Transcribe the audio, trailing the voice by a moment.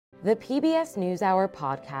The PBS NewsHour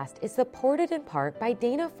podcast is supported in part by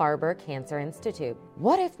Dana-Farber Cancer Institute.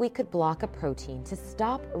 What if we could block a protein to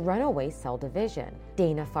stop runaway cell division?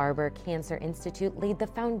 Dana-Farber Cancer Institute laid the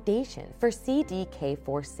foundation for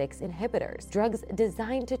CDK4/6 inhibitors, drugs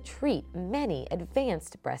designed to treat many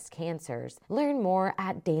advanced breast cancers. Learn more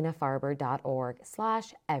at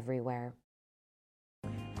danafarber.org/everywhere.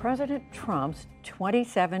 President Trump's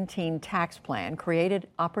 2017 tax plan created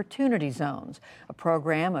Opportunity Zones, a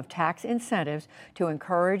program of tax incentives to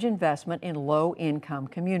encourage investment in low-income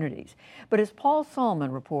communities. But as Paul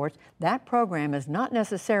Solman reports, that program has not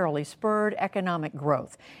necessarily spurred economic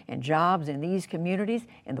growth and jobs in these communities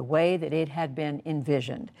in the way that it had been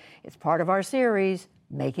envisioned. It's part of our series,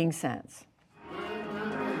 Making Sense.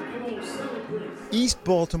 East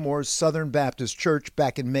Baltimore's Southern Baptist Church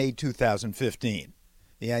back in May 2015.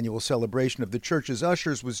 The annual celebration of the church's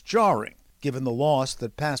ushers was jarring, given the loss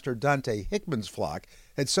that Pastor Dante Hickman's flock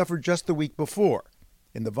had suffered just the week before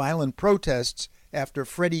in the violent protests after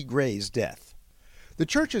Freddie Gray's death. The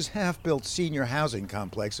church's half-built senior housing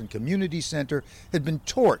complex and community center had been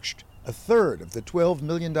torched, a third of the $12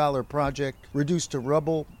 million project reduced to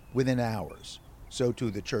rubble within hours. So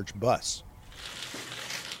too the church bus.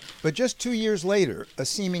 But just 2 years later, a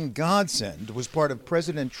seeming godsend was part of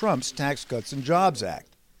President Trump's Tax Cuts and Jobs Act.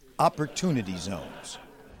 Opportunity Zones.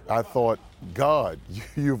 I thought, God,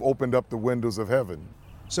 you've opened up the windows of heaven.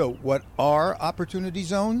 So what are Opportunity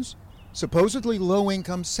Zones? Supposedly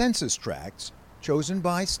low-income census tracts chosen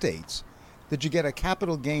by states that you get a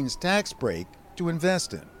capital gains tax break to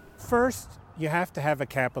invest in. First, you have to have a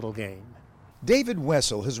capital gain. David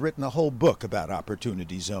Wessel has written a whole book about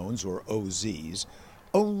Opportunity Zones, or OZs.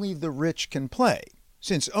 Only the rich can play,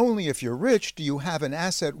 since only if you're rich do you have an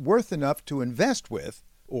asset worth enough to invest with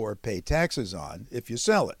or pay taxes on if you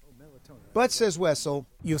sell it. But, says Wessel,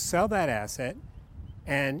 you sell that asset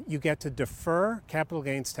and you get to defer capital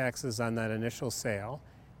gains taxes on that initial sale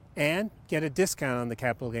and get a discount on the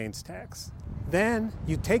capital gains tax. Then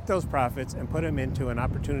you take those profits and put them into an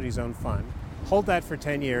Opportunity Zone fund, hold that for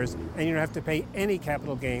 10 years, and you don't have to pay any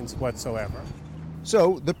capital gains whatsoever.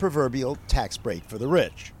 So, the proverbial tax break for the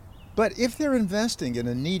rich. But if they're investing in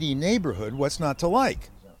a needy neighborhood, what's not to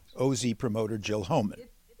like? OZ promoter Jill Homan.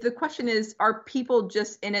 The question is, are people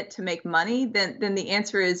just in it to make money? Then the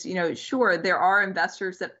answer is, sure, there are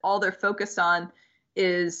investors that all they're focused on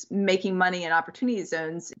is making money in Opportunity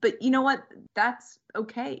Zones. But you know what? That's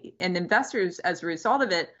okay. And investors, as a result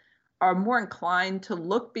of it, are more inclined to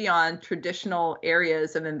look beyond traditional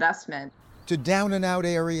areas of investment to down-and-out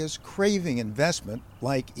areas craving investment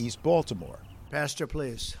like East Baltimore. Pastor,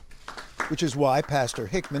 please. Which is why Pastor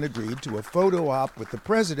Hickman agreed to a photo op with the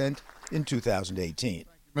president in 2018.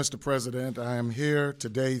 Mr. President, I am here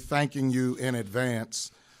today thanking you in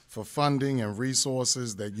advance for funding and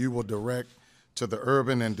resources that you will direct to the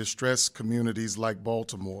urban and distressed communities like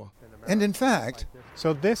Baltimore. And in fact,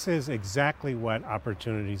 so this is exactly what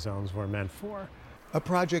Opportunity Zones were meant for. A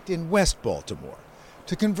project in West Baltimore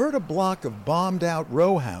to convert a block of bombed-out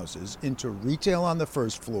row houses into retail on the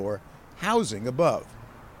first floor, housing above.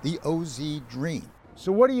 The OZ dream.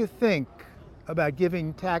 So what do you think about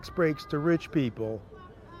giving tax breaks to rich people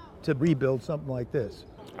to rebuild something like this?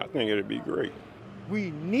 I think it'd be great.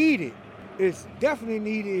 We need it. It's definitely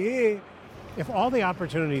needed here. If all the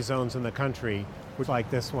Opportunity Zones in the country were like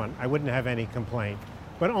this one, I wouldn't have any complaint.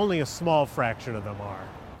 But only a small fraction of them are.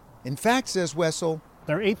 In fact, says Wessel,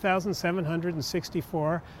 there are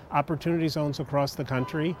 8,764 Opportunity Zones across the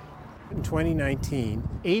country. In 2019,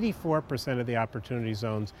 84% of the Opportunity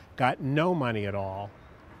Zones got no money at all,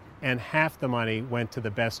 and half the money went to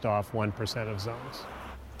the best off 1% of zones.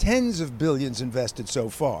 Tens of billions invested so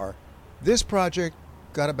far. This project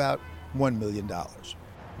got about $1 million.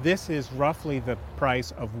 This is roughly the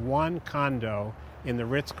price of one condo in the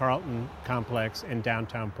Ritz-Carlton complex in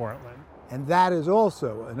downtown Portland. And that is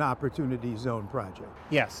also an Opportunity Zone project.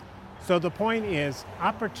 Yes. So the point is,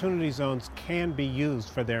 Opportunity Zones can be used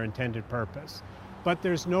for their intended purpose, but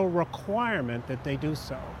there's no requirement that they do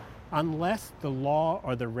so, unless the law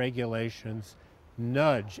or the regulations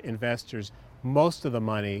nudge investors. Most of the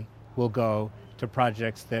money will go to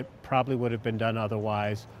projects that probably would have been done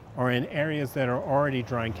otherwise, or in areas that are already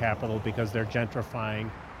drawing capital because they're gentrifying.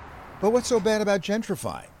 But what's so bad about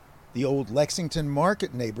gentrifying? The old Lexington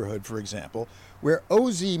Market neighborhood, for example, where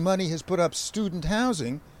OZ money has put up student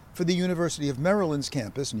housing for the University of Maryland's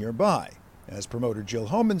campus nearby. As promoter Jill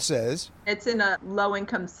Homan says, it's in a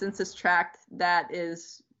low-income census tract that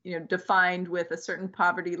is defined with a certain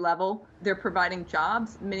poverty level. They're providing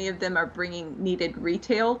jobs. Many of them are bringing needed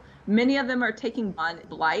retail. Many of them are taking on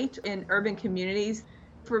blight in urban communities.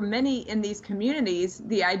 For many in these communities,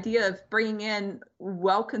 the idea of bringing in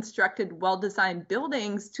well-constructed, well-designed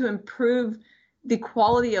buildings to improve the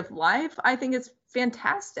quality of life, I think is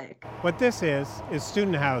fantastic. What this is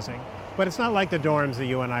student housing, but it's not like the dorms that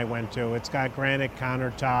you and I went to. It's got granite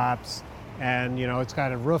countertops and, it's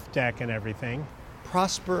got a roof deck and everything.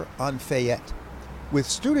 Prosper on Fayette, with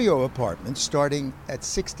studio apartments starting at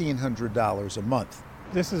 $1,600 a month.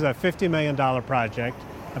 This is a $50 million project.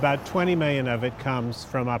 About $20 million of it comes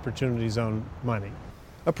from Opportunity Zone money.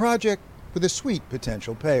 A project with a sweet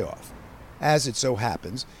potential payoff. As it so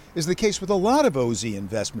happens, is the case with a lot of OZ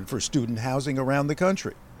investment for student housing around the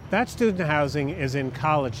country. That student housing is in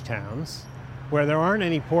college towns where there aren't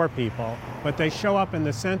any poor people, but they show up in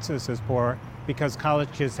the census as poor because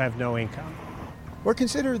college kids have no income. Or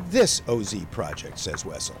consider this OZ project, says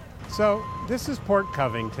Wessel. So this is Port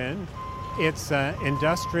Covington. It's an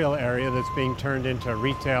industrial area that's being turned into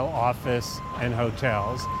retail, office, and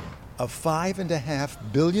hotels. A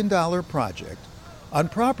 $5.5 billion project on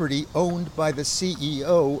property owned by the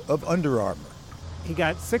CEO of Under Armour. He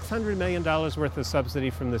got $600 million worth of subsidy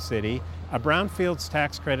from the city, a brownfields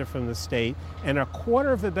tax credit from the state, and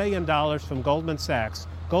 $250 million from Goldman Sachs,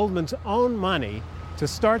 Goldman's own money, to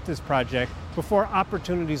start this project before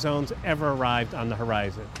Opportunity Zones ever arrived on the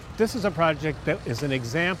horizon. This is a project that is an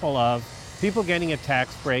example of people getting a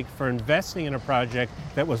tax break for investing in a project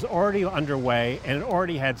that was already underway and it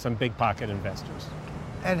already had some big pocket investors.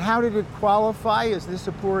 And how did it qualify? Is this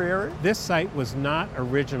a poor area? This site was not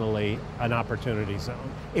originally an Opportunity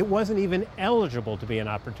Zone. It wasn't even eligible to be an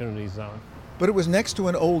Opportunity Zone. But it was next to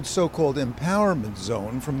an old so-called empowerment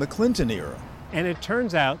zone from the Clinton era. And it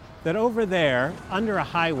turns out that over there, under a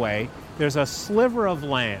highway, there's a sliver of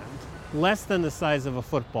land, less than the size of a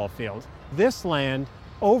football field. This land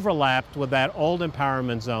overlapped with that old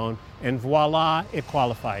empowerment zone, and voila, it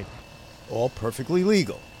qualified. All perfectly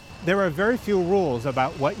legal. There are very few rules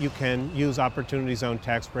about what you can use Opportunity Zone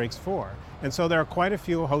tax breaks for. And so there are quite a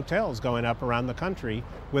few hotels going up around the country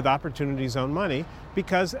with Opportunity Zone money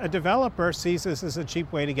because a developer sees this as a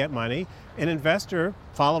cheap way to get money. An investor,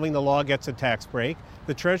 following the law, gets a tax break.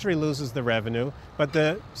 The Treasury loses the revenue, but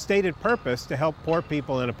the stated purpose to help poor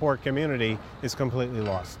people in a poor community is completely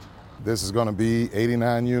lost. This is going to be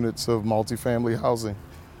 89 units of multifamily housing,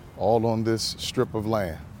 all on this strip of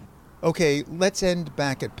land. Okay, let's end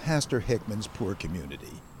back at Pastor Hickman's poor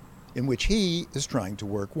community, in which he is trying to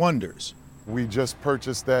work wonders. We just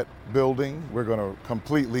purchased that building. We're going to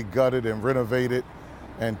completely gut it and renovate it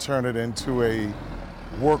and turn it into a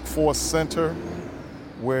workforce center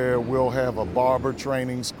where we'll have a barber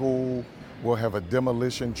training school, we'll have a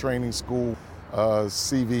demolition training school,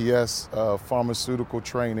 CVS pharmaceutical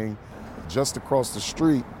training. Just across the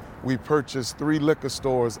street, we purchased 3 liquor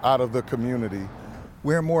stores out of the community.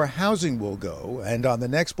 Where more housing will go, and on the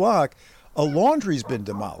next block, a laundry's been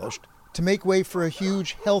demolished to make way for a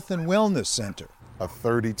huge health and wellness center. A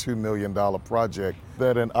 $32 million project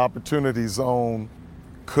that an Opportunity Zone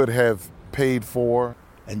could have paid for.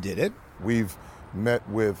 And did it? We've met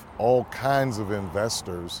with all kinds of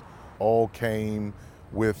investors, all came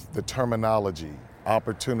with the terminology,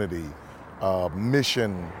 opportunity,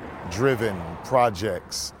 mission-driven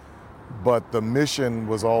projects. But the mission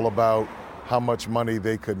was all about how much money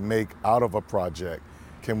they could make out of a project.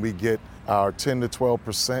 Can we get our 10 to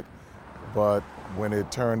 12%? But when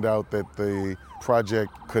it turned out that the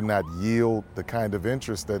project could not yield the kind of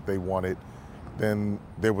interest that they wanted, then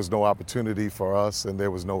there was no opportunity for us and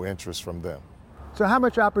there was no interest from them. So how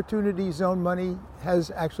much Opportunity Zone money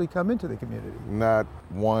has actually come into the community? Not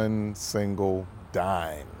one single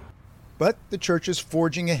dime. But the church is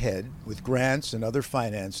forging ahead with grants and other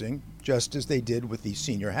financing, just as they did with the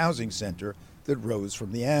senior housing center that rose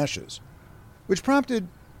from the ashes. Which prompted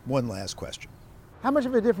one last question. How much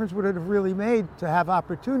of a difference would it have really made to have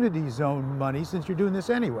Opportunity Zone money since you're doing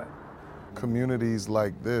this anyway? Communities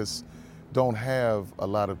like this don't have a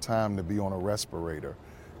lot of time to be on a respirator.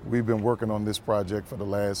 We've been working on this project for the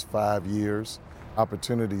last 5 years.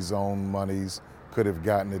 Opportunity Zone monies could have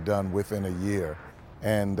gotten it done within a year.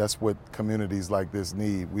 And that's what communities like this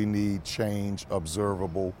need. We need change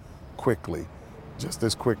observable quickly, just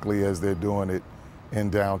as quickly as they're doing it in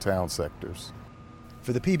downtown sectors.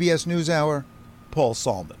 For the PBS NewsHour, Paul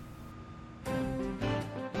Salman.